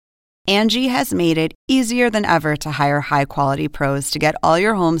Angie has made it easier than ever to hire high-quality pros to get all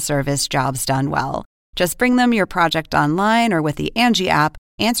your home service jobs done well. Just bring them your project online or with the Angie app,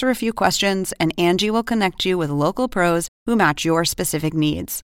 answer a few questions, and Angie will connect you with local pros who match your specific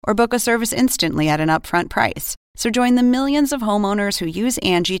needs. Or book a service instantly at an upfront price. So join the millions of homeowners who use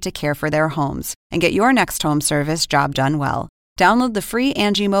Angie to care for their homes and get your next home service job done well. Download the free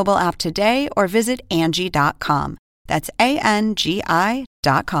Angie mobile app today or visit Angie.com. That's ANGI.com.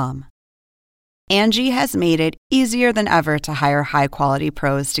 Angie has made it easier than ever to hire high-quality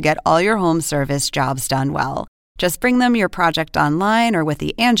pros to get all your home service jobs done well. Just bring them your project online or with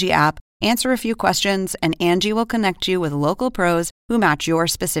the Angie app, answer a few questions, and Angie will connect you with local pros who match your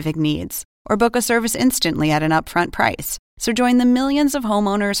specific needs. Or book a service instantly at an upfront price. So join the millions of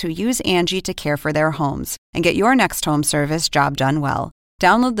homeowners who use Angie to care for their homes and get your next home service job done well.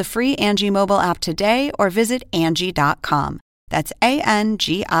 Download the free Angie mobile app today or visit Angie.com. That's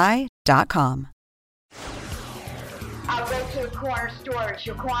ANGI.com. I'll go to the corner store and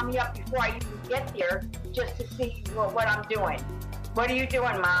she'll call me up before I even get there just to see what I'm doing. What are you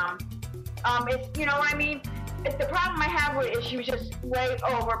doing, Mom? It's, you know what I mean? The problem I have with it is she was just way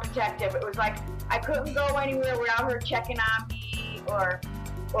overprotective. It was like I couldn't go anywhere without her checking on me or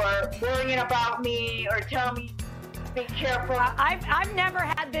worrying about me or telling me be careful. I've never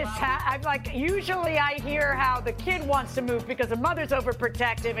had this. Usually I hear how the kid wants to move because the mother's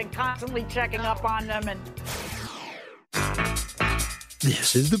overprotective and constantly checking up on them. And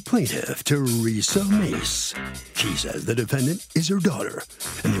this is the plaintiff, Teresa Mace. She says the defendant is her daughter,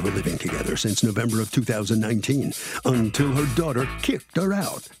 and they were living together since November of 2019 until her daughter kicked her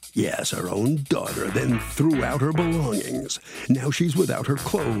out. Yes, her own daughter then threw out her belongings. Now she's without her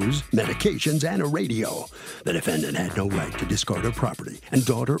clothes, medications, and a radio. The defendant had no right to discard her property, and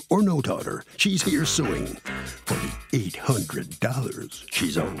daughter or no daughter, she's here suing for the $800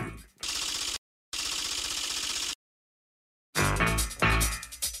 she's owed.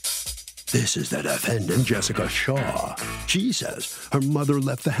 This is the defendant, Jessica Shaw. She says her mother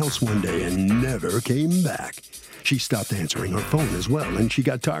left the house one day and never came back. She stopped answering her phone as well, and she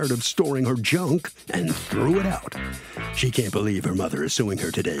got tired of storing her junk and threw it out. She can't believe her mother is suing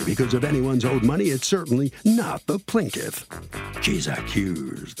her today because if anyone's owed money, it's certainly not the plaintiff. She's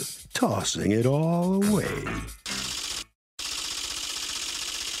accused of tossing it all away.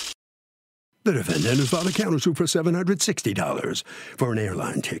 The defendant has filed a countersuit for $760 for an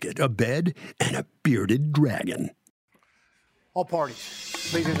airline ticket, a bed, and a bearded dragon. All parties,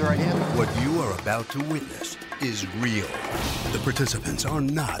 please raise your right hand. What you are about to witness is real. The participants are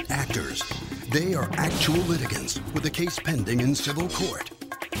not actors. They are actual litigants with a case pending in civil court.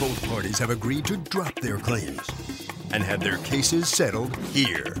 Both parties have agreed to drop their claims and have their cases settled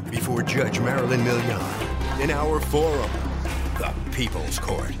here before Judge Marilyn Milian in our forum, the People's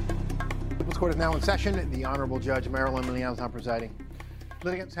Court. This court is now in session. The Honorable Judge Marilyn Milian is now presiding.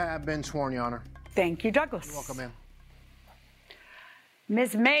 Litigants have been sworn, Your Honor. Thank you, Douglas. You're welcome, ma'am.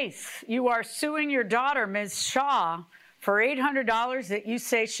 Ms. Mace, you are suing your daughter, Ms. Shaw, for $800 that you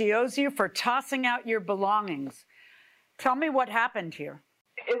say she owes you for tossing out your belongings. Tell me what happened here.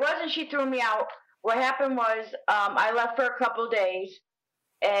 It wasn't she threw me out. What happened was I left for a couple days,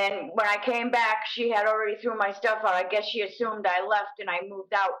 and when I came back, she had already threw my stuff out. I guess she assumed I left and I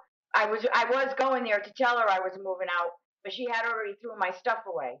moved out. I was going there to tell her I was moving out, but she had already threw my stuff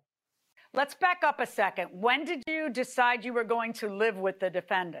away. Let's back up a second. When did you decide you were going to live with the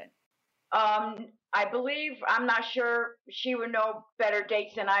defendant? I believe, I'm not sure, she would know better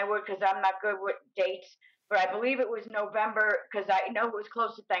dates than I would because I'm not good with dates, but I believe it was November because I know it was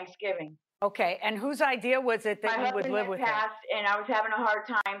close to Thanksgiving. Okay, and whose idea was it that you would live with her? My husband had passed, and I was having a hard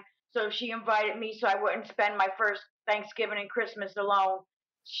time, so she invited me so I wouldn't spend my first Thanksgiving and Christmas alone.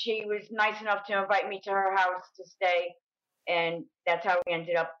 She was nice enough to invite me to her house to stay, and that's how we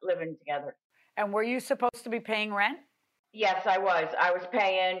ended up living together. And were you supposed to be paying rent? Yes, I was. I was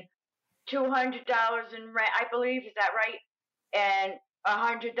paying $200 in rent, I believe. Is that right? And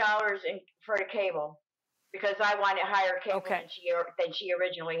 $100 for the cable because I wanted higher cable than she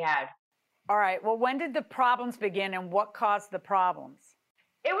originally had. All right. Well, when did the problems begin and what caused the problems?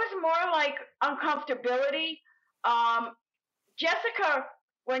 It was more like uncomfortability. Jessica,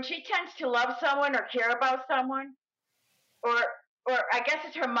 when she tends to love someone or care about someone, or I guess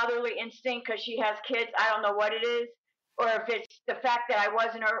it's her motherly instinct because she has kids. I don't know what it is, or if it's the fact that I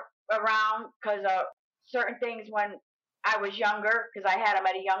wasn't around because of certain things when I was younger, because I had them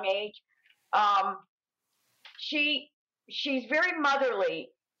at a young age. She's very motherly.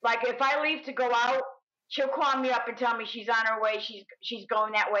 Like if I leave to go out, she'll call me up and tell me she's on her way. She's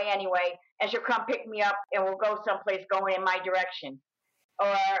going that way anyway, and she'll come pick me up and we'll go someplace going in my direction.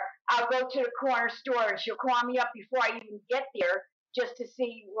 Or I'll go to the corner store and she'll call me up before I even get there just to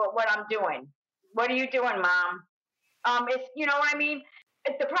see what I'm doing. What are you doing, Mom? It's, you know what I mean?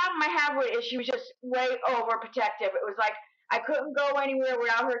 The problem I have with it is she was just way overprotective. It was like I couldn't go anywhere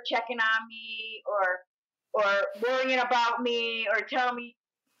without her checking on me or worrying about me or telling me,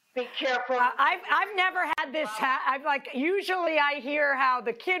 be careful. I've never had this. Usually I hear how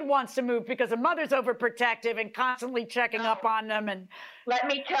the kid wants to move because the mother's overprotective and constantly checking up on them. And let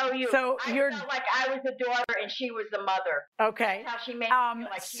me tell you, so I felt like I was the daughter and she was the mother. Okay. That's how she made me feel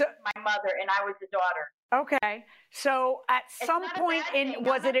like she was my mother and I was the daughter. Okay. So at some point I'm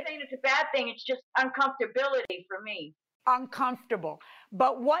not saying it's a bad thing. It's just uncomfortability for me. Uncomfortable.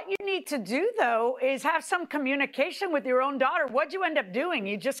 But what you need to do, though, is have some communication with your own daughter. What'd you end up doing?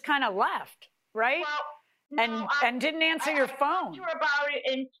 You just kind of left, right? Well, no, and didn't answer your phone. I talked to her about it,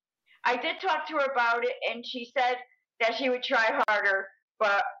 and I did talk to her about it, and she said that she would try harder.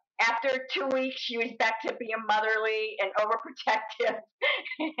 But after 2 weeks, she was back to being motherly and overprotective,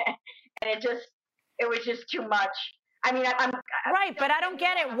 and it was just too much. I mean, right, but I don't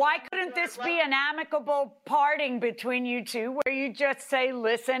get it. Why couldn't this be an amicable parting between you two where you just say,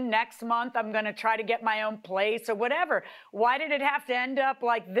 listen, next month I'm going to try to get my own place or whatever? Why did it have to end up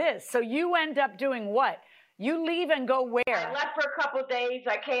like this? So you end up doing what? You leave and go where? I left for a couple of days.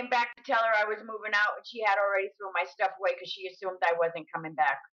 I came back to tell her I was moving out, and she had already thrown my stuff away because she assumed I wasn't coming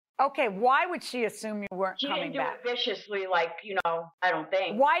back. Okay, why would she assume you weren't coming back? She didn't do it viciously, like, I don't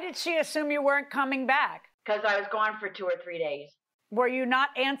think. Why did she assume you weren't coming back? Because I was gone for 2 or 3 days. Were you not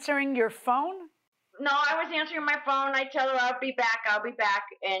answering your phone? No, I was answering my phone. I tell her I'll be back.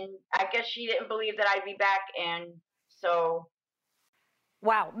 And I guess she didn't believe that I'd be back. And so.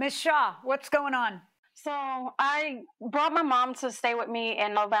 Wow. Ms. Shaw, what's going on? So I brought my mom to stay with me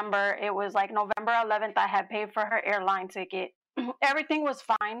in November. It was like November 11th. I had paid for her airline ticket. Everything was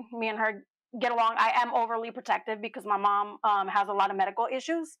fine. Me and her get along. I am overly protective because my mom has a lot of medical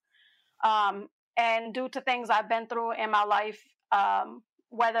issues. And due to things I've been through in my life,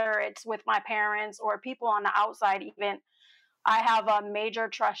 whether it's with my parents or people on the outside even, I have a major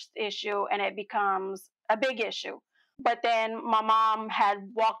trust issue and it becomes a big issue. But then my mom had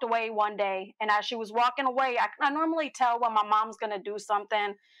walked away one day, and as she was walking away, I normally tell when my mom's going to do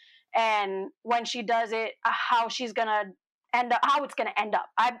something, and when she does it, how she's going to end up, how it's going to end up.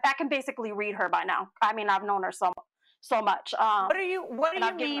 I can basically read her by now. I mean, I've known her so much. What do you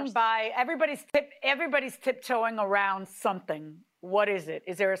mean by everybody's tiptoeing around something? What is it?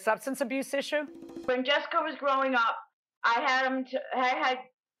 Is there a substance abuse issue? When Jessica was growing up, I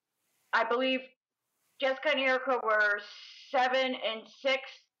believe Jessica and Erica were 7 and 6.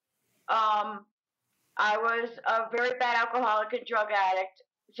 I was a very bad alcoholic and drug addict.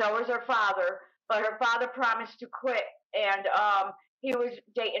 So was her father, but her father promised to quit, and he was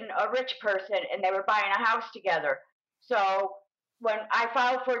dating a rich person, and they were buying a house together. So when I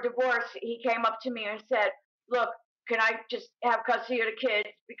filed for divorce, he came up to me and said, look, can I just have custody of the kids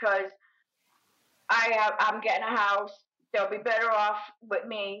because I'm getting a house. They'll be better off with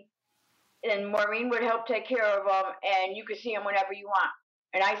me. And Maureen would help take care of them, and you could see them whenever you want.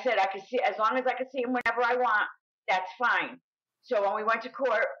 And I said, I could see, as long as I could see them whenever I want, that's fine. So when we went to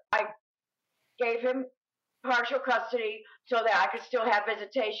court, I gave him partial custody so that I could still have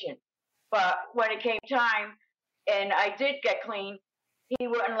visitation. But when it came time, and I did get clean, he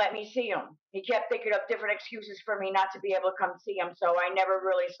wouldn't let me see him. He kept thinking of different excuses for me not to be able to come see him, so I never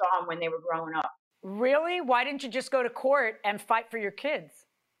really saw him when they were growing up. Really? Why didn't you just go to court and fight for your kids?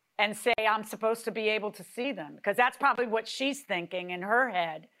 And say, I'm supposed to be able to see them? Because that's probably what she's thinking in her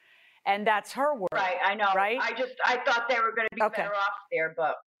head. And that's her word. Right, I know. Right? I thought they were going to be better off there,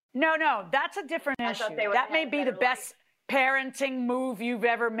 but. No, that's a different issue. That may be the best parenting move you've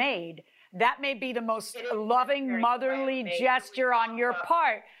ever made. That may be the most loving, motherly gesture on your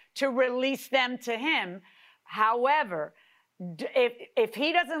part to release them to him. However, if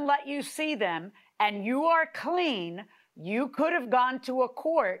he doesn't let you see them and you are clean, you could have gone to a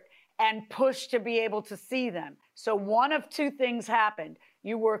court and pushed to be able to see them. So one of two things happened.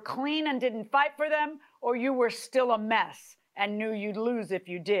 You were clean and didn't fight for them, or you were still a mess and knew you'd lose if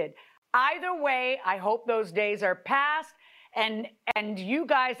you did. Either way, I hope those days are past, and you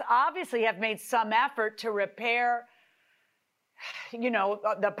guys obviously have made some effort to repair,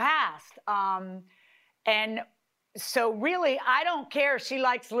 the past. And so really, I don't care if she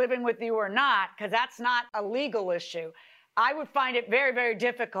likes living with you or not, because that's not a legal issue. I would find it very, very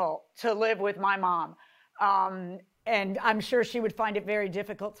difficult to live with my mom. And I'm sure she would find it very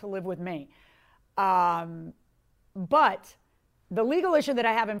difficult to live with me. But the legal issue that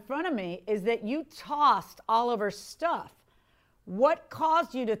I have in front of me is that you tossed all of her stuff What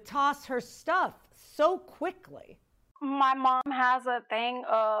caused you to toss her stuff so quickly? My mom has a thing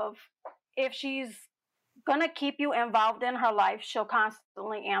of, if she's gonna keep you involved in her life, she'll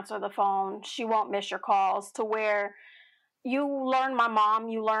constantly answer the phone. She won't miss your calls, to where you learn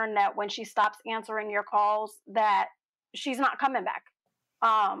that when she stops answering your calls, that she's not coming back.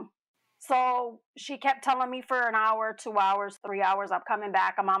 So she kept telling me for an hour, 2 hours, 3 hours, I'm coming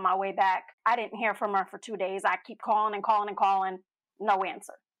back, I'm on my way back. I didn't hear from her for 2 days. I keep calling and calling and calling, no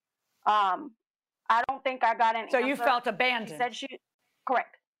answer. I don't think I got an answer. So you felt abandoned. She said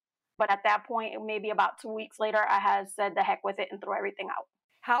correct. But at that point, maybe about 2 weeks later, I had said the heck with it and threw everything out.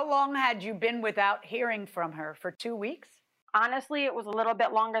 How long had you been without hearing from her? For 2 weeks? Honestly, it was a little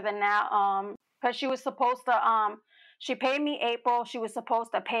bit longer than that. Because she was supposed to, she paid me April. She was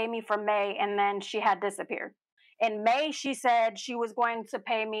supposed to pay me for May, and then she had disappeared. In May, she said she was going to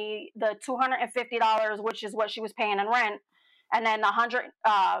pay me the $250, which is what she was paying in rent, and then the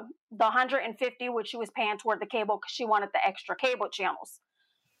 $150, which she was paying toward the cable because she wanted the extra cable channels.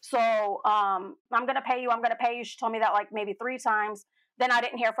 So I'm going to pay you. She told me that like maybe 3 times. Then I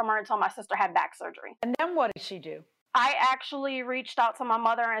didn't hear from her until my sister had back surgery. And then what did she do? I actually reached out to my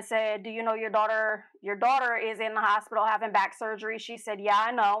mother and said, do you know your daughter is in the hospital having back surgery? She said, yeah,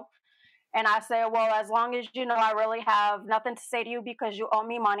 I know. And I said, well, as long as you know, I really have nothing to say to you because you owe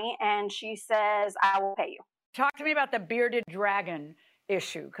me money. And she says, I will pay you. Talk to me about the bearded dragon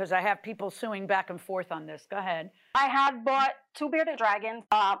issue, because I have people suing back and forth on this. Go ahead. I had bought 2 bearded dragons.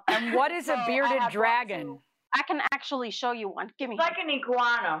 And what is a bearded dragon? I can actually show you one. Give me. It's like an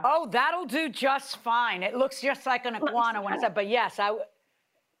iguana. Oh, that'll do just fine. It looks just like an iguana when it's up, but yes,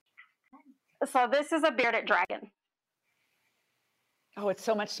 So this is a bearded dragon. Oh, it's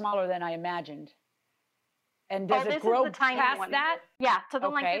so much smaller than I imagined. And does it grow past that? Yeah, to the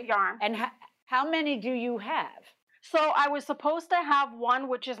length of your arm. And how many do you have? So I was supposed to have one,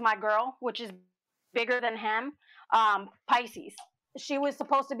 which is my girl, which is bigger than him, Pisces. She was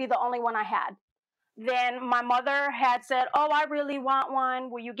supposed to be the only one I had. Then my mother had said, oh, I really want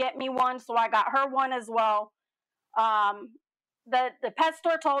one. Will you get me one? So I got her one as well. The pet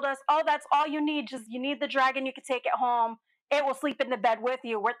store told us, oh, that's all you need. You need the dragon. You can take it home. It will sleep in the bed with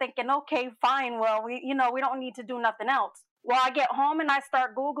you. We're thinking, okay, fine. Well, we don't need to do nothing else. Well, I get home and I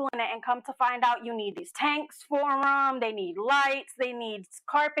start Googling it and come to find out you need these tanks for them. They need lights. They need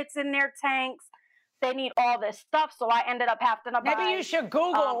carpets in their tanks. They need all this stuff. So I ended up having to buy Maybe you should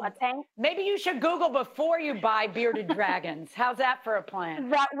Google a tank. Maybe you should Google before you buy bearded dragons. How's that for a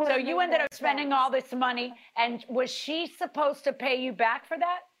plan? So you ended up spending all this money. And was she supposed to pay you back for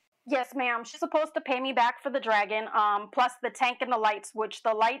that? Yes, ma'am. She's supposed to pay me back for the dragon, plus the tank and the lights, which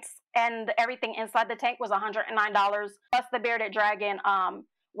the lights and everything inside the tank was $109, plus the bearded dragon.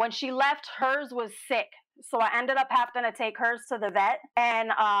 When she left, hers was sick. So I ended up having to take hers to the vet,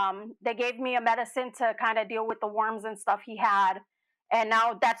 and they gave me a medicine to kind of deal with the worms and stuff he had. And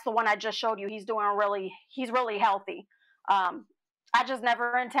now that's the one I just showed you. He's really healthy. I just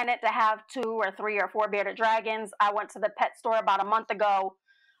never intended to have 2 or 3 or 4 bearded dragons. I went to the pet store about a month ago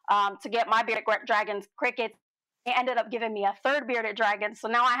to get my bearded dragons crickets. They ended up giving me a 3rd bearded dragon. So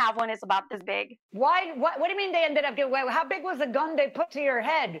now I have one that's about this big. Why? What do you mean they ended up giving? How big was the gun they put to your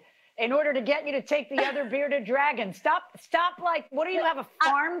head in order to get you to take the other bearded dragon? Stop. Like, what do you have, a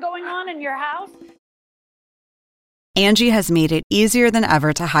farm going on in your house? Angie has made it easier than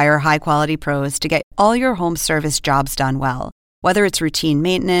ever to hire high-quality pros to get all your home service jobs done well. Whether it's routine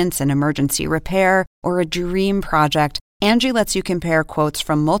maintenance, an emergency repair, or a dream project, Angie lets you compare quotes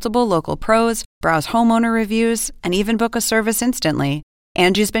from multiple local pros, browse homeowner reviews, and even book a service instantly.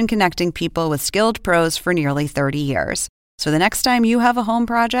 Angie's been connecting people with skilled pros for nearly 30 years. So the next time you have a home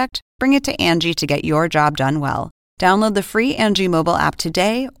project, bring it to Angie to get your job done well. Download the free Angie mobile app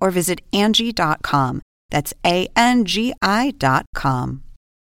today or visit Angie.com. That's ANGI.com.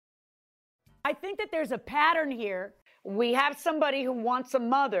 I think that there's a pattern here. We have somebody who wants a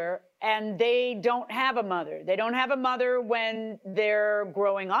mother and they don't have a mother. They don't have a mother when they're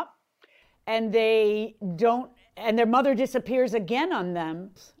growing up, and their mother disappears again on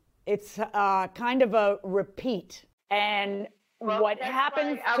them. It's kind of a repeat. And what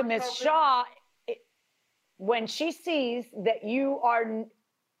happens to Miss Shaw, when she sees that you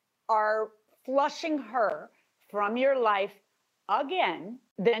are flushing her from your life again,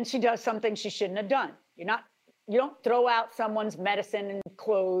 then she does something she shouldn't have done. You don't throw out someone's medicine and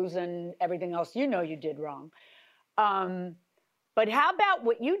clothes and everything else you know you did wrong. But how about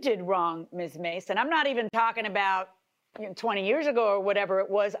what you did wrong, Ms. Mace? And I'm not even talking about 20 years ago or whatever it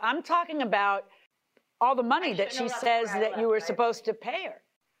was. I'm talking about all the money that she says that you were supposed to pay her.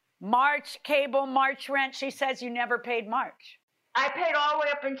 March cable, March rent. She says you never paid March. I paid all the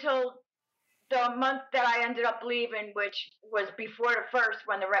way up until the month that I ended up leaving, which was before the 1st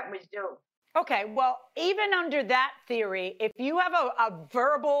when the rent was due. Okay, well, even under that theory, if you have a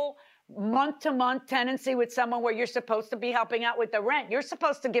verbal month-to-month tenancy with someone where you're supposed to be helping out with the rent, you're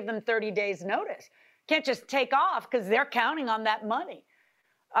supposed to give them 30 days notice. Can't just take off because they're counting on that money.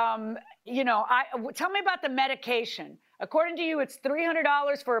 Tell me about the medication. According to you, it's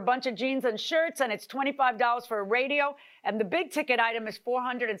 $300 for a bunch of jeans and shirts, and it's $25 for a radio. And the big ticket item is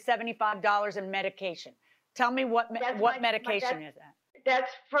 $475 in medication. Tell me what medication is that?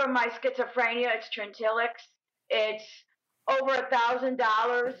 That's for my schizophrenia. It's Trintellix. It's over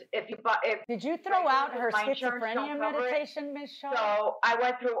 $1,000 if you buy. Did you throw out her schizophrenia medication, Ms. Shaw? So I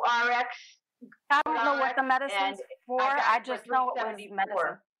went through RX. I don't know what the medicine's for. I just know it was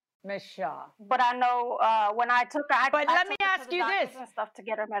medicine. Ms. Shaw. But I know when I took her, but let me ask you this. And stuff to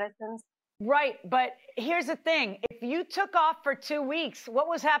get her medicines. Right, but here's the thing. If you took off for 2 weeks, what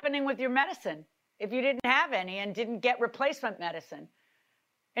was happening with your medicine if you didn't have any and didn't get replacement medicine?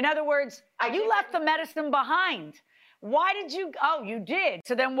 In other words, you left the medicine behind. Why did you? Oh, you did.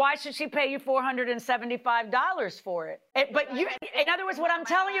 So then why should she pay you $475 for it? In other words, what I'm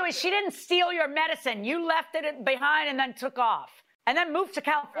telling you is she didn't steal your medicine. You left it behind and then took off and then moved to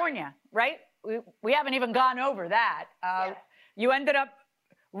California, right? We haven't even gone over that. You ended up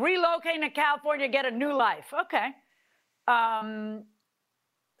relocating to California to get a new life. Okay.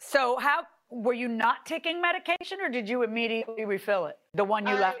 So how were you not taking medication or did you immediately refill it? The one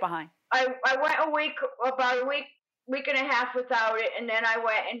you left behind? I went about a week and a half without it. And then I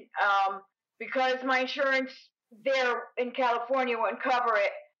went and, because my insurance there in California wouldn't cover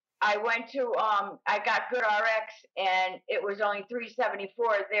it, I went to, I got Good RX and it was only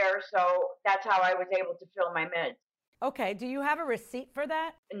 $374 there. So that's how I was able to fill my meds. Okay. Do you have a receipt for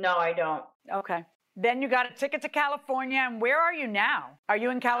that? No, I don't. Okay. Then you got a ticket to California. And where are you now? Are you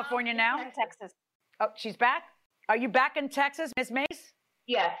in California now? In Texas. Oh, she's back? Are you back in Texas, Ms. Mace?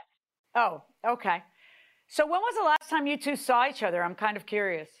 Yes. Oh, okay. So when was the last time you two saw each other? I'm kind of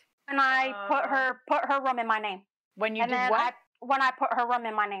curious. And I put her room in my name. When you did what? When I put her room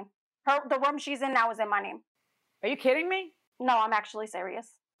in my name. The room she's in now is in my name. Are you kidding me? No, I'm actually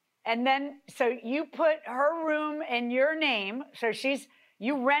serious. And then, so you put her room in your name. So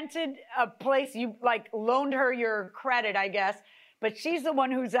you rented a place, you like loaned her your credit, I guess, but she's the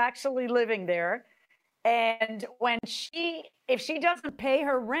one who's actually living there. And if she doesn't pay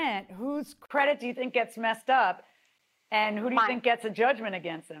her rent, whose credit do you think gets messed up? And who do you think gets a judgment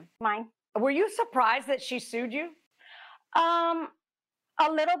against them? Mine. Were you surprised that she sued you? A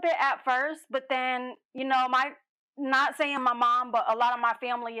little bit at first, but then, not saying my mom, but a lot of my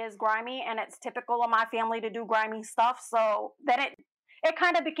family is grimy, and it's typical of my family to do grimy stuff. So then it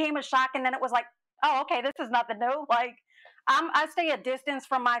kind of became a shock, and then it was like, oh, okay, this is nothing new. Like, I stay a distance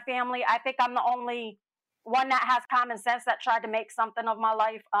from my family. I think I'm the only one that has common sense that tried to make something of my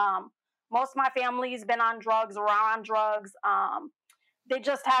life. Most of my family's been on drugs or are on drugs. They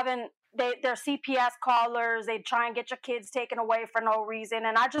just haven't. They're CPS callers. They try and get your kids taken away for no reason,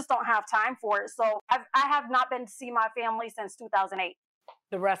 and I just don't have time for it. So I have not been to see my family since 2008.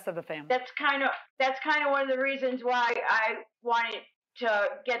 The rest of the family. That's kind of one of the reasons why I wanted to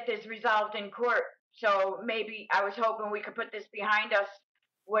get this resolved in court. So maybe I was hoping we could put this behind us,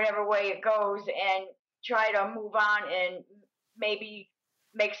 whatever way it goes, and try to move on and maybe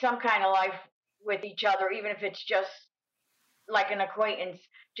make some kind of life with each other, even if it's just like an acquaintance,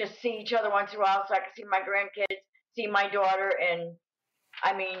 just see each other once in a while so I can see my grandkids, see my daughter. And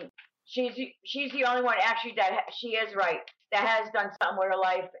I mean, she's the only one actually she is right, that has done something with her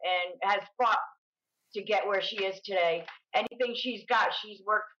life and has fought to get where she is today. Anything she's got, she's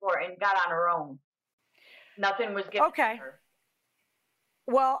worked for and got on her own. Nothing was given to her.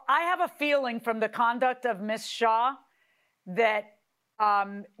 Well, I have a feeling from the conduct of Miss Shaw that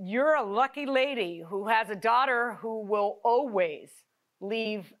you're a lucky lady who has a daughter who will always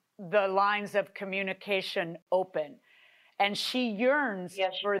leave the lines of communication open. And she yearns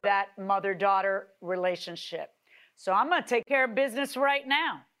for that mother-daughter relationship. So I'm going to take care of business right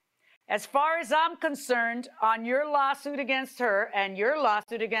now. As far as I'm concerned, on your lawsuit against her and your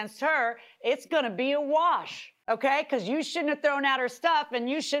lawsuit against her, it's going to be a wash, okay? Because you shouldn't have thrown out her stuff and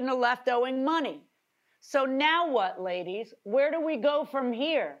you shouldn't have left owing money. So now what, ladies? Where do we go from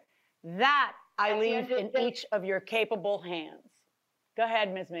here? That I leave in each of your capable hands. Go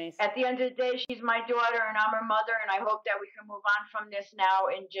ahead, Ms. Mace. At the end of the day, she's my daughter and I'm her mother, and I hope that we can move on from this now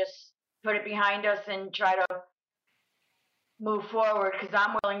and just put it behind us and try to move forward, because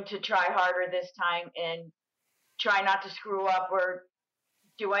I'm willing to try harder this time and try not to screw up or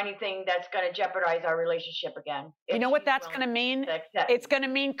do anything that's going to jeopardize our relationship again. You know what that's going to mean? It's going to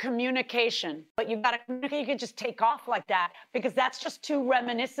mean communication. But you've got to communicate. You can just take off like that because that's just too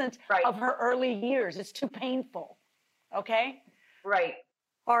reminiscent of her early years. It's too painful. Okay? Right.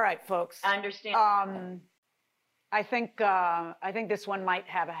 All right, folks. I understand. I think this one might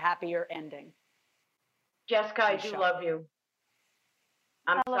have a happier ending. Jessica, I do love you.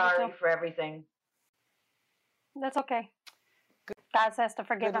 I'm sorry for everything. That's okay. God says to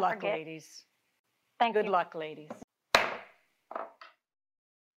forgive and forget. Ladies. Thank you. Good luck, ladies.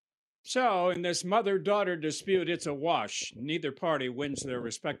 So, in this mother-daughter dispute, it's a wash. Neither party wins their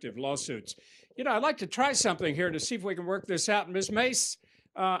respective lawsuits. You know, I'd like to try something here to see if we can work this out. Ms. Mace,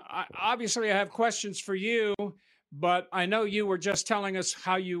 obviously I have questions for you, but I know you were just telling us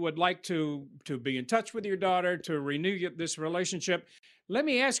how you would like to be in touch with your daughter, to renew this relationship. Let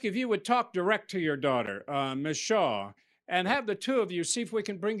me ask if you would talk direct to your daughter, Ms. Shaw, and have the two of you see if we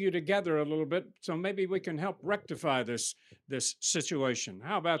can bring you together a little bit so maybe we can help rectify this situation.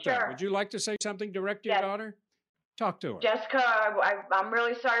 How about that? Would you like to say something direct to your daughter? Talk to her. Jessica, I'm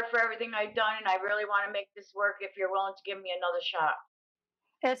really sorry for everything I've done, and I really want to make this work if you're willing to give me another shot.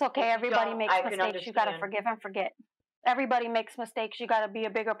 It's okay. Everybody makes mistakes. You got to forgive and forget. Everybody makes mistakes. You got to be a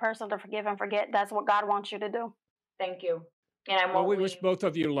bigger person to forgive and forget. That's what God wants you to do. Thank you. And we wish both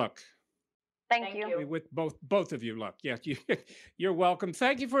of you luck. Thank you. We wish both of you luck. Yeah, you're welcome.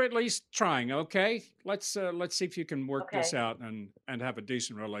 Thank you for at least trying. Okay, let's see if you can work this out and have a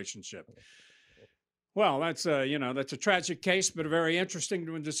decent relationship. Well, that's a tragic case, but a very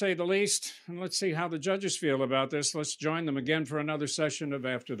interesting one to say the least. And let's see how the judges feel about this. Let's join them again for another session of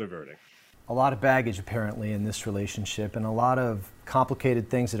After the Verdict. A lot of baggage apparently in this relationship, and a lot of complicated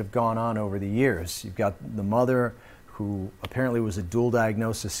things that have gone on over the years. You've got the mother, who apparently was a dual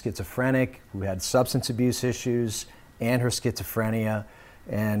diagnosis schizophrenic, who had substance abuse issues and her schizophrenia,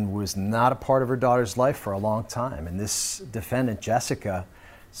 and was not a part of her daughter's life for a long time. And this defendant, Jessica,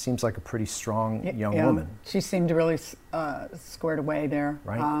 seems like a pretty strong young woman. She seemed really squared away there,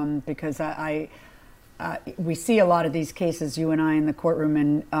 right? Because we see a lot of these cases, you and I, in the courtroom,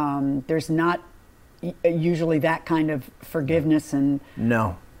 and there's not usually that kind of forgiveness and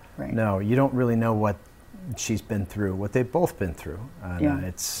no, right. No, you don't really know what she's been through, what they've both been through. And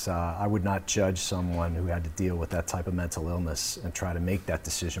it's I would not judge someone who had to deal with that type of mental illness and try to make that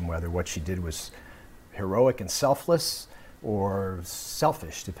decision whether what she did was heroic and selfless or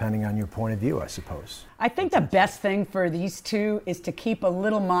selfish, depending on your point of view, I suppose. I think the best thing for these two is to keep a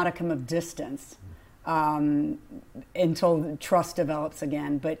little modicum of distance until trust develops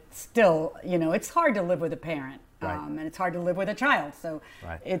again. But still, it's hard to live with a parent. Right. And it's hard to live with a child. So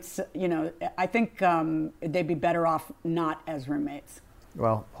it's, I think they'd be better off not as roommates.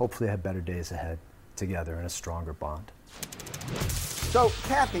 Well, hopefully they have better days ahead together and a stronger bond. So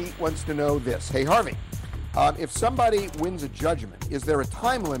Kathy wants to know this. Hey, Harvey, if somebody wins a judgment, is there a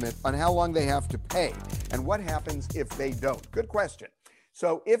time limit on how long they have to pay? And what happens if they don't? Good question.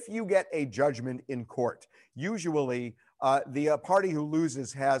 So if you get a judgment in court, usually the party who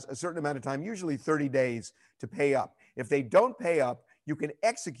loses has a certain amount of time, usually 30 days, to pay up. If they don't pay up, you can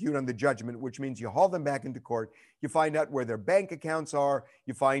execute on the judgment, which means you haul them back into court. You find out where their bank accounts are.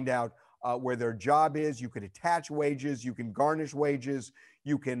 You find out where their job is. You can attach wages. You can garnish wages.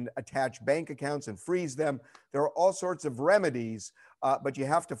 You can attach bank accounts and freeze them. There are all sorts of remedies, but you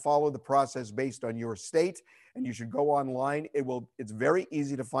have to follow the process based on your state, and you should go online. It's very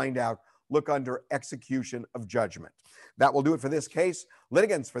easy to find out. Look under execution of judgment. That will do it for this case.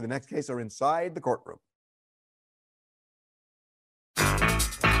 Litigants for the next case are inside the courtroom.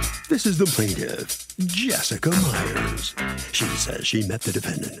 This is the plaintiff, Jessica Myers. She says she met the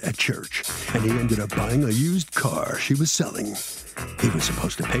defendant at church, and he ended up buying a used car she was selling. He was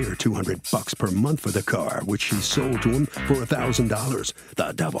supposed to pay her $200 per month for the car, which she sold to him for $1,000.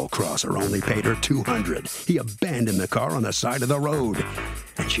 The double-crosser only paid her $200. He abandoned the car on the side of the road,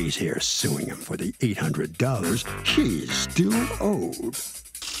 and she's here suing him for the $800 she's still owed.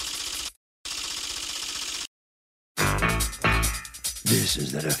 This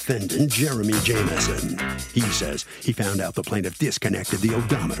is the defendant, Jeremy Jameson. He says he found out the plaintiff disconnected the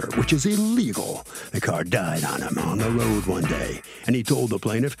odometer, which is illegal. The car died on him on the road one day, and he told the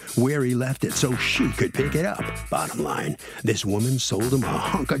plaintiff where he left it so she could pick it up. Bottom line, this woman sold him a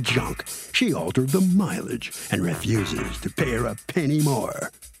hunk of junk. She altered the mileage and refuses to pay her a penny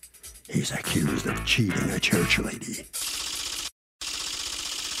more. He's accused of cheating a church lady.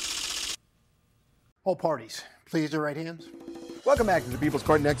 All parties, please raise your right hands. Welcome back to the People's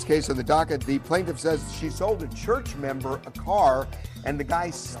Court. Next case on the docket. The plaintiff says she sold a church member a car and the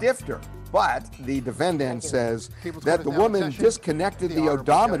guy stiffed her. But the defendant says that the woman disconnected the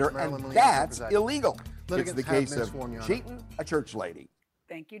odometer, and that's illegal. It's the case of cheating a church lady.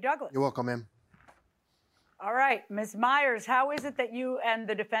 Thank you, Douglas. You're welcome, ma'am. All right, Ms. Myers, how is it that you and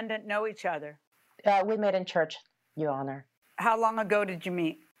the defendant know each other? We met in church, Your Honor. How long ago did you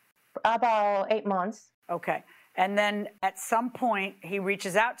meet? About 8 months. Okay. And then at some point, he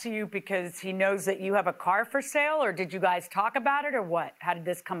reaches out to you because he knows that you have a car for sale, or did you guys talk about it, or what? How did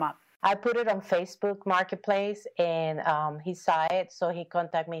this come up? I put it on Facebook Marketplace, and he saw it, so he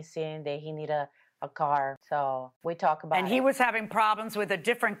contacted me saying that he needed a car. So we talked about it. And he was having problems with a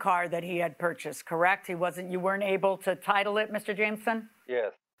different car that he had purchased, correct? You weren't able to title it, Mr. Jameson?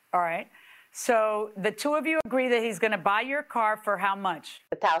 Yes. All right. So the two of you agree that he's going to buy your car for how much?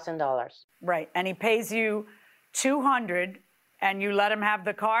 $1,000. Right. And he pays you $200, and you let him have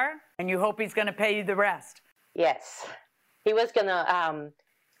the car, and you hope he's going to pay you the rest. Yes. He was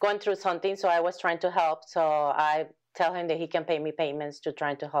going through something, so I was trying to help. So I tell him that he can pay me payments to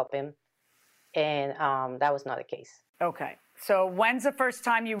trying to help him. And that was not the case. Okay. So when's the first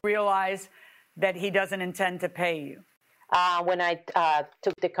time you realized that he doesn't intend to pay you? When I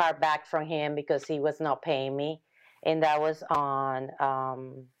took the car back from him because he was not paying me. And that was on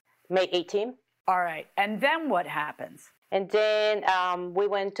May 18th. All right. And then what happens? And then we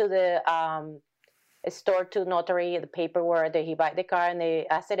went to the store to notary the paperwork that he bought the car and the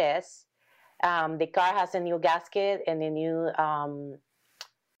as it is. The car has a new gasket and a new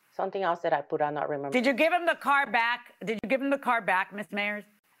something else that I put on, not remember. Did you give him the car back? Did you give him the car back, Ms. Mayers?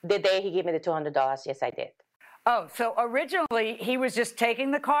 The day he gave me the $200, yes, I did. Oh, so originally he was just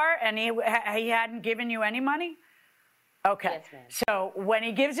taking the car and he hadn't given you any money? Okay. Yes, ma'am. So when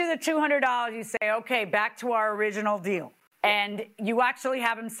he gives you the $200, you say, okay, back to our original deal. And you actually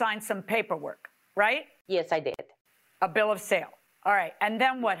have him sign some paperwork, right? Yes, I did. A bill of sale. All right. And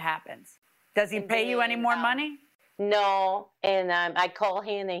then what happens? Does he pay you any more money? No. And I called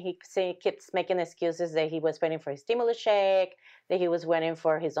him and he keeps making excuses that he was waiting for his stimulus check, that he was waiting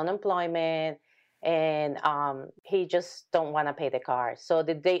for his unemployment. And he just don't want to pay the car. So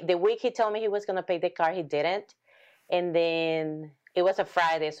the week he told me he was going to pay the car, he didn't. And then it was a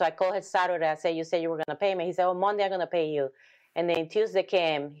Friday. So I called him Saturday. I said, you said you were going to pay me. He said, oh, Monday I'm going to pay you. And then Tuesday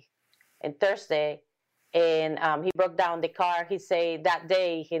came and Thursday. And he broke down the car. He said that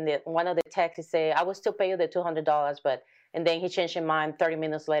day in one of the texts, he said, I will still pay you the $200. And then he changed his mind 30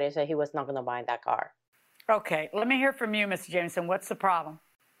 minutes later, said he was not going to buy that car. Okay. Let me hear from you, Mr. Jameson. What's the problem?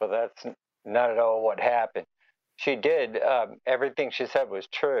 Well, that's not at all what happened. She did, everything she said was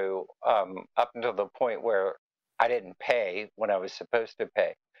true up until the point where I didn't pay when I was supposed to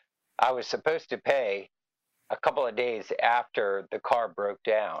pay. I was supposed to pay a couple of days after the car broke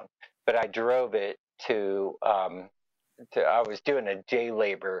down, but I drove it to I was doing a day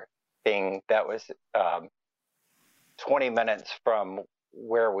labor thing that was 20 minutes from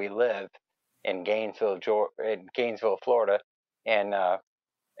where we live in Gainesville, Florida, and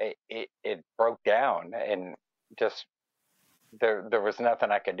it broke down, and just there was nothing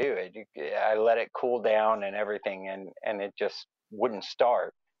I could do. I let it cool down and everything, and it just wouldn't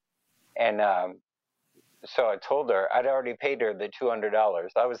start. And so I told her I'd already paid her the $200.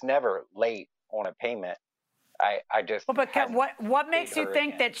 I was never late on a payment. I just. Well, but what makes you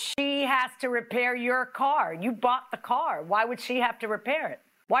think that she has to repair your car? You bought the car. Why would she have to repair it?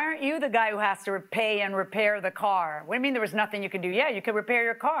 Why aren't you the guy who has to pay and repair the car? What do you mean there was nothing you could do? Yeah, you could repair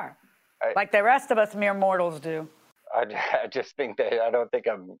your car, like the rest of us mere mortals do. I just think that I don't think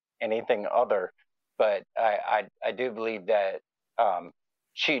I'm anything other, but I do believe that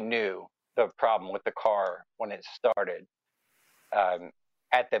she knew the problem with the car when it started.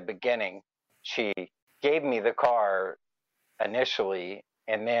 At the beginning, she gave me the car initially,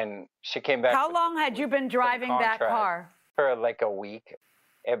 and then she came back. How long had you been driving that car? For like a week.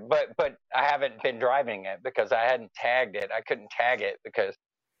 But I haven't been driving it because I hadn't tagged it. I couldn't tag it because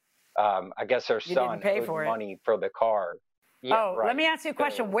I guess her son owed money for the car. Yeah, right. Let me ask you a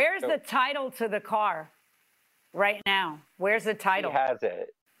question. Where's the title to the car right now? Where's the title? She has it.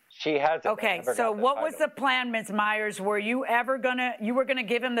 She has it. Okay, so what was the plan, Ms. Myers? Were you ever you were gonna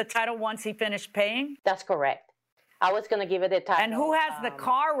give him the title once he finished paying? That's correct. I was gonna give it the title. And who has the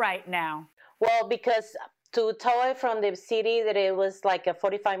car right now? Well, because to tow it from the city, that it was like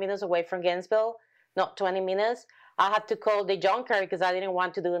 45 minutes away from Gainesville, not 20 minutes. I had to call the junker because I didn't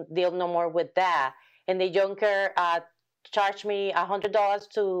want to deal no more with that. And the junker charged me $100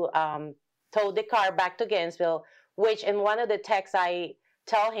 to tow the car back to Gainesville, which in one of the texts I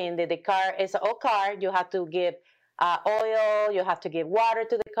tell him that the car is an old car. You have to give oil, you have to give water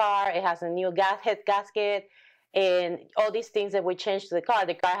to the car. It has a new head gasket. and all these things that we changed to the car.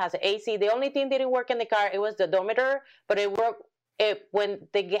 The car has an AC. The only thing that didn't work in the car, it was the odometer, but it worked. When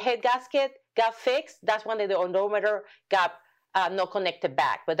the head gasket got fixed, that's when the odometer got not connected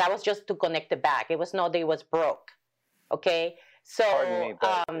back. But that was just to connect it back. It was not that it was broke. Okay? So Pardon me,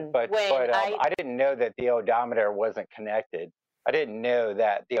 but I didn't know that the odometer wasn't connected. I didn't know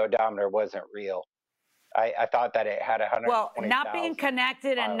that the odometer wasn't real. I thought that it had 120,000. Well, not being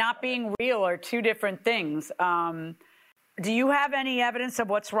connected and not being real are two different things. Do you have any evidence of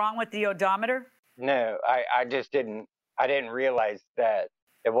what's wrong with the odometer? No, I just didn't. I didn't realize that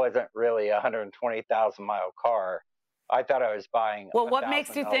it wasn't really a 120,000-mile car. I thought I was buying. Well, what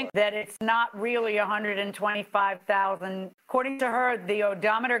makes you think that it's not really 125,000? According to her, the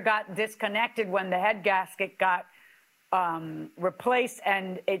odometer got disconnected when the head gasket got replaced,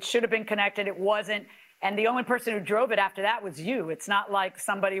 and it should have been connected. It wasn't. And the only person who drove it after that was you. It's not like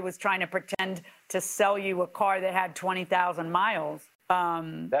somebody was trying to pretend to sell you a car that had 20,000 miles.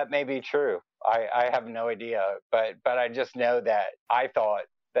 That may be true. I have no idea, but I just know that I thought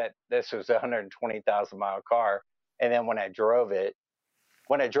that this was a 120,000-mile car. And then when I drove it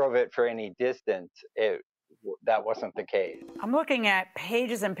for any distance, that wasn't the case. I'm looking at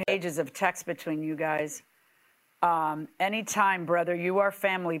pages and pages of text between you guys. Anytime, brother, you are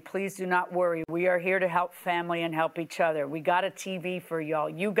family. Please do not worry. We are here to help family and help each other. We got a TV for y'all.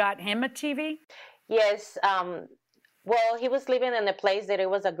 You got him a TV? Yes. Well, he was living in a place that it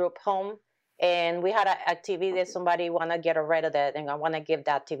was a group home. And we had a TV that somebody want to get rid of that, and I want to give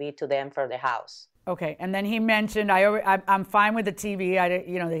that TV to them for the house. Okay, and then he mentioned, I'm fine with the TV.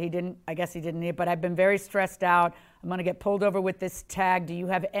 I guess he didn't need it, but I've been very stressed out. I'm going to get pulled over with this tag. Do you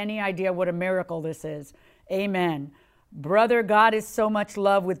have any idea what a miracle this is? Amen. Brother, God is so much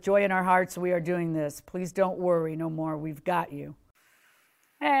love. With joy in our hearts, we are doing this. Please don't worry no more. We've got you.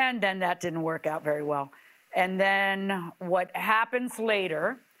 And then that didn't work out very well. And then what happens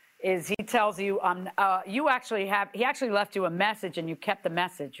later is he tells you, he actually left you a message and you kept the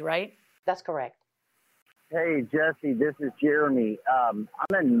message, right? That's correct. Hey, Jesse, this is Jeremy. I'm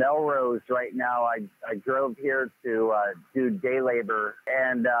in Melrose right now. I drove here to do day labor,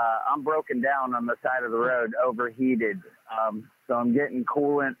 and I'm broken down on the side of the road, overheated. So I'm getting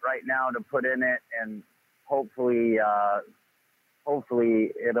coolant right now to put in it, and hopefully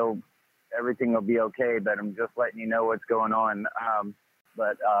everything will be okay, but I'm just letting you know what's going on.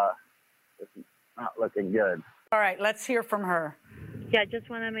 But it's not looking good. All right, let's hear from her. Yeah, I just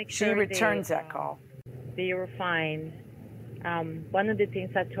want to make sure she returns that call. That you're fine. One of the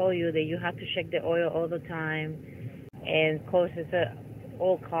things I told you that you have to check the oil all the time, and of course it's an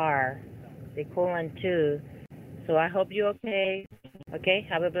old car, the coolant too. So I hope you're okay. Okay,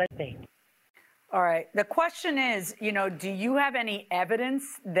 have a blessed day. All right. The question is, do you have any evidence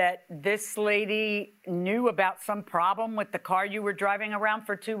that this lady knew about some problem with the car you were driving around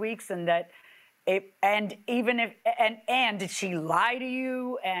for 2 weeks, and that did she lie to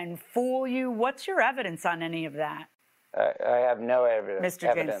you and fool you? What's your evidence on any of that? I have no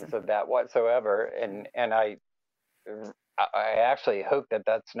evidence of that whatsoever, and I actually hope that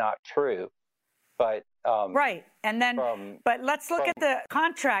that's not true. But right, and then but let's look at the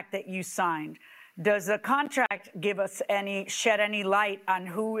contract that you signed. Does the contract shed any light on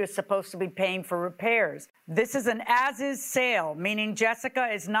who is supposed to be paying for repairs? This is an as-is sale, meaning Jessica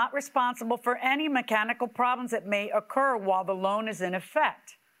is not responsible for any mechanical problems that may occur while the loan is in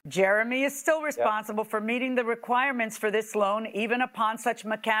effect. Jeremy is still responsible for meeting the requirements for this loan, even upon such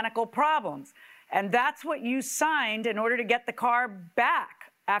mechanical problems. And that's what you signed in order to get the car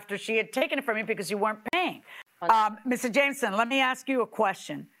back after she had taken it from you because you weren't paying. Mr. Jameson, let me ask you a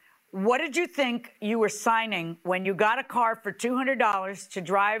question. What did you think you were signing when you got a car for $200 to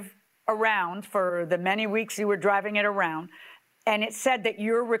drive around for the many weeks you were driving it around, and it said that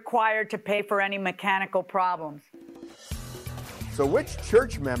you're required to pay for any mechanical problems? So which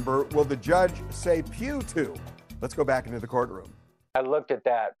church member will the judge say pew to? Let's go back into the courtroom. I looked at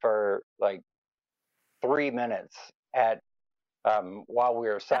that for like 3 minutes while we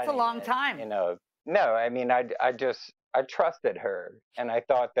were signing. That's a long time. No, I mean, I trusted her, and I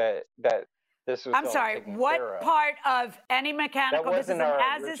thought that this was. I'm sorry. What part of any mechanical? This is an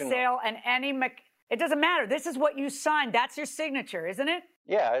as-is sale, and it doesn't matter. This is what you signed. That's your signature, isn't it?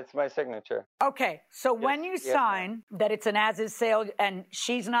 Yeah, it's my signature. Okay, so when you sign that it's an as-is sale and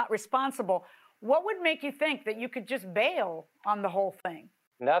she's not responsible, what would make you think that you could just bail on the whole thing?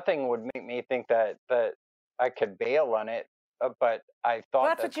 Nothing would make me think that I could bail on it, but I thought. Well,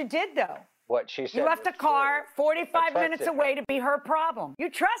 that's what you did, though. What she said. You left the car 45 minutes away to be her problem. You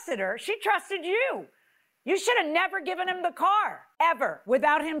trusted her. She trusted you. You should have never given him the car, ever,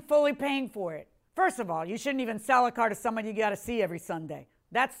 without him fully paying for it. First of all, you shouldn't even sell a car to someone you got to see every Sunday.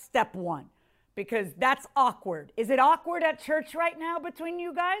 That's step one, because that's awkward. Is it awkward at church right now between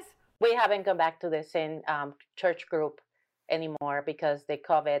you guys? We haven't gone back to the same church group anymore because the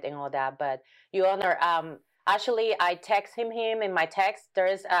COVID and all that. But Your Honor, actually, I text him in my text. There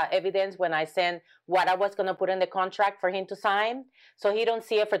is evidence when I sent what I was going to put in the contract for him to sign. So he don't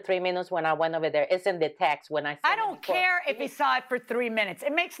see it for 3 minutes when I went over there. It's in the text when I sent I don't care if he saw it for 3 minutes.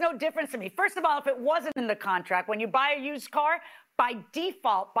 It makes no difference to me. First of all, if it wasn't in the contract, when you buy a used car, by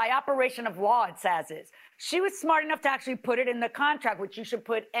default, by operation of law, it's as is. She was smart enough to actually put it in the contract, which you should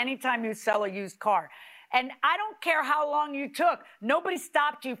put anytime you sell a used car. And I don't care how long you took. Nobody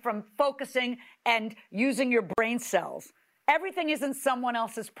stopped you from focusing and using your brain cells. Everything isn't someone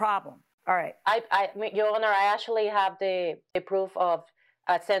else's problem. All right. Your Honor, I actually have the proof of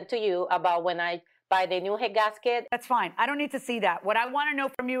sent to you about when I buy the new head gasket. That's fine. I don't need to see that. What I want to know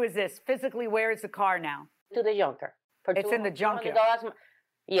from you is this. Physically, where is the car now? To the junker. It's in the junkyard.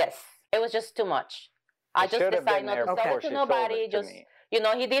 Yes. It was just too much. I just decided not to sell it to nobody. You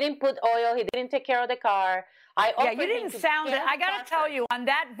know, he didn't put oil. He didn't take care of the car. Yeah, you didn't sound it. I got to tell you, on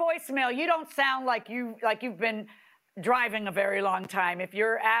that voicemail, you don't sound like you've been driving a very long time. If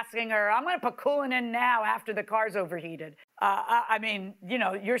you're asking her, I'm going to put coolant in now after the car's overheated. I mean, you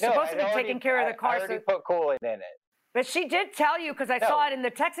know, you're supposed to be taking care of the car. I already put coolant in it. But she did tell you, because I saw it in the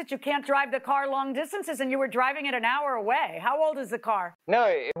text, that you can't drive the car long distances, and you were driving it an hour away. How old is the car? No,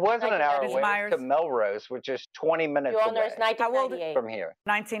 it wasn't an hour away. It was to Melrose, which is 20 minutes away. Your Honor, it's 1998. From here.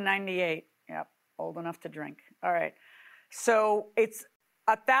 1998. Yep, old enough to drink. All right. So it's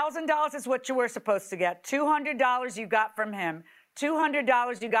 $1,000 is what you were supposed to get. $200 you got from him.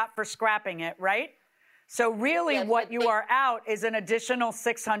 $200 you got for scrapping it, right? So really what you are out is an additional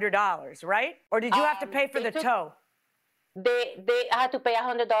 $600, right? Or did you have to pay for the tow? They had to pay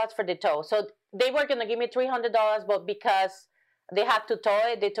 $100 for the tow. So they were going to give me $300, but because they had to tow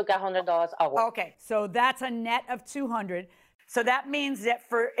it, they took $100 away. Okay, so that's a net of $200. So that means that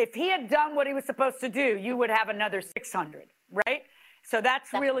if he had done what he was supposed to do, you would have another $600, right? So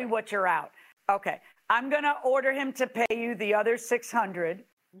that's really what you're out. Okay, I'm going to order him to pay you the other $600.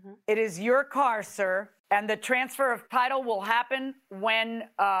 Mm-hmm. It is your car, sir, and the transfer of title will happen when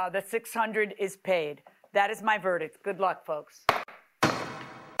the $600 is paid. That is my verdict. Good luck, folks.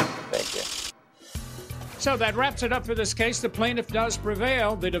 Thank you. So that wraps it up for this case. The plaintiff does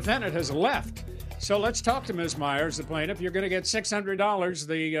prevail. The defendant has left. So let's talk to Ms. Myers, the plaintiff. You're going to get $600.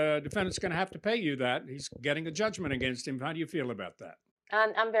 The defendant's going to have to pay you that. He's getting a judgment against him. How do you feel about that?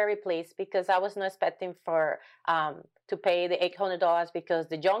 I'm very pleased because I was not expecting to pay the $800 because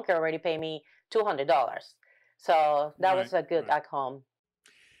the junker already paid me $200. So that was a good outcome.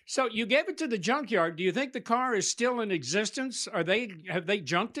 So you gave it to the junkyard. Do you think the car is still in existence? Have they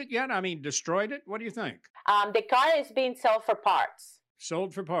junked it yet? I mean, destroyed it? What do you think? The car is being sold for parts.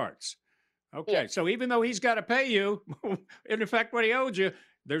 Sold for parts. Okay. Yes. So even though he's got to pay you, in effect, what he owed you,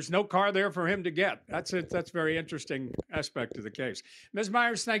 there's no car there for him to get. That's it. That's a very interesting aspect of the case. Ms.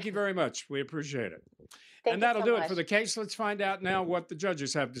 Myers, thank you very much. We appreciate it. And that'll do it for the case. Let's find out now what the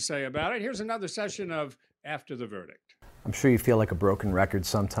judges have to say about it. Here's another session of After the Verdict. I'm sure you feel like a broken record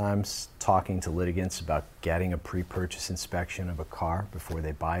sometimes talking to litigants about getting a pre-purchase inspection of a car before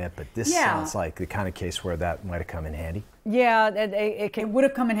they buy it, but this sounds like the kind of case where that might have come in handy. Yeah, it would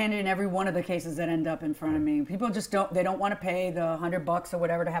have come in handy in every one of the cases that end up in front of me. People just don't want to pay the $100 or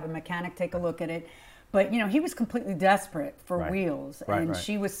whatever to have a mechanic take a look at it. But, you know, he was completely desperate for wheels, and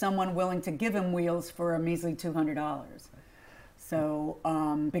she was someone willing to give him wheels for a measly $200. So,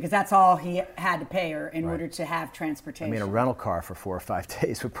 because that's all he had to pay her in order to have transportation. I mean, a rental car for 4 or 5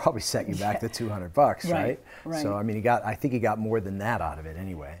 days would probably set you back the $200, right? Right. So, I mean, I think he got more than that out of it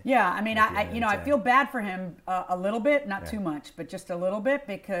anyway. Yeah, I mean, I feel bad for him a little bit, not too much, but just a little bit,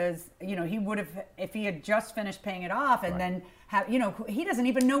 because, you know, he would have, if he had just finished paying it off and then you know, he doesn't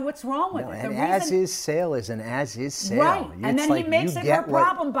even know what's wrong with it. And as-is sale is an as-is sale. Right, and then he makes it her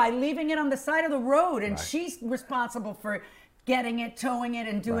problem by leaving it on the side of the road, and she's responsible for getting it, towing it,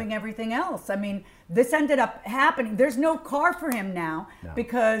 and doing everything else. I mean, this ended up happening. There's no car for him now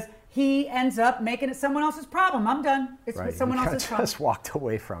because he ends up making it someone else's problem. I'm done. It's someone else's problem. Just walked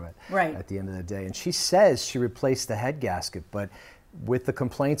away from it at the end of the day. And she says she replaced the head gasket, but with the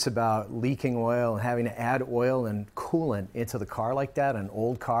complaints about leaking oil and having to add oil and coolant into the car like that, an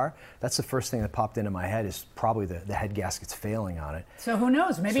old car, that's the first thing that popped into my head is probably the head gasket's failing on it. So who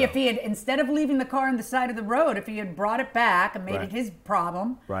knows? Maybe if he had, instead of leaving the car on the side of the road, if he had brought it back and made it his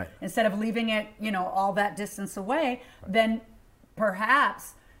problem, instead of leaving it, you know, all that distance away, then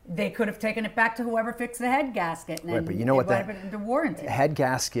perhaps they could have taken it back to whoever fixed the head gasket. And but you know what? The warranty. Head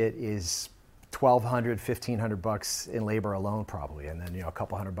gasket is $1,200, $1,500 in labor alone, probably, and then a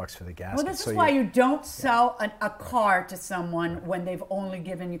couple $100 for the gas. Well, this is why you don't sell a car to someone when they've only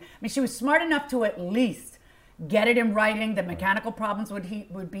given you. I mean, she was smart enough to at least get it in writing. The mechanical problems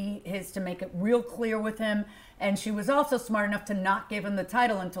would be his, to make it real clear with him, and she was also smart enough to not give him the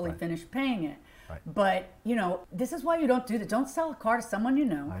title until he finished paying it. Right. But, this is why you don't do that. Don't sell a car to someone you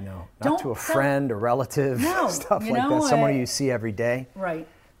know. I know. Not to a friend or relative, stuff like that. Someone you see every day. Right.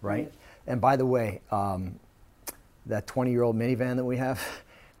 Right. And by the way, that 20-year-old minivan that we have,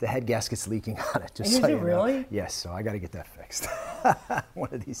 the head gasket's leaking on it. Is it really? Yes, so I got to get that fixed one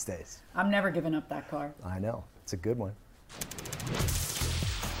of these days. I'm never giving up that car. I know. It's a good one.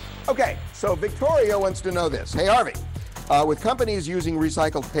 Okay, so Victoria wants to know this. Hey, Harvey, with companies using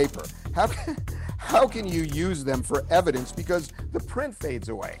recycled paper, how can you use them for evidence because the print fades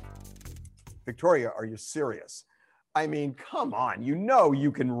away? Victoria, are you serious? I mean, come on,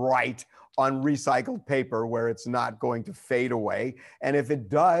 you can write on recycled paper where it's not going to fade away. And if it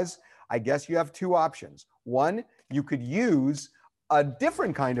does, I guess you have two options. One, you could use a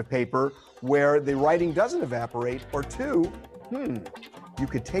different kind of paper where the writing doesn't evaporate. Or two, you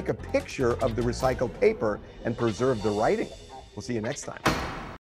could take a picture of the recycled paper and preserve the writing. We'll see you next time.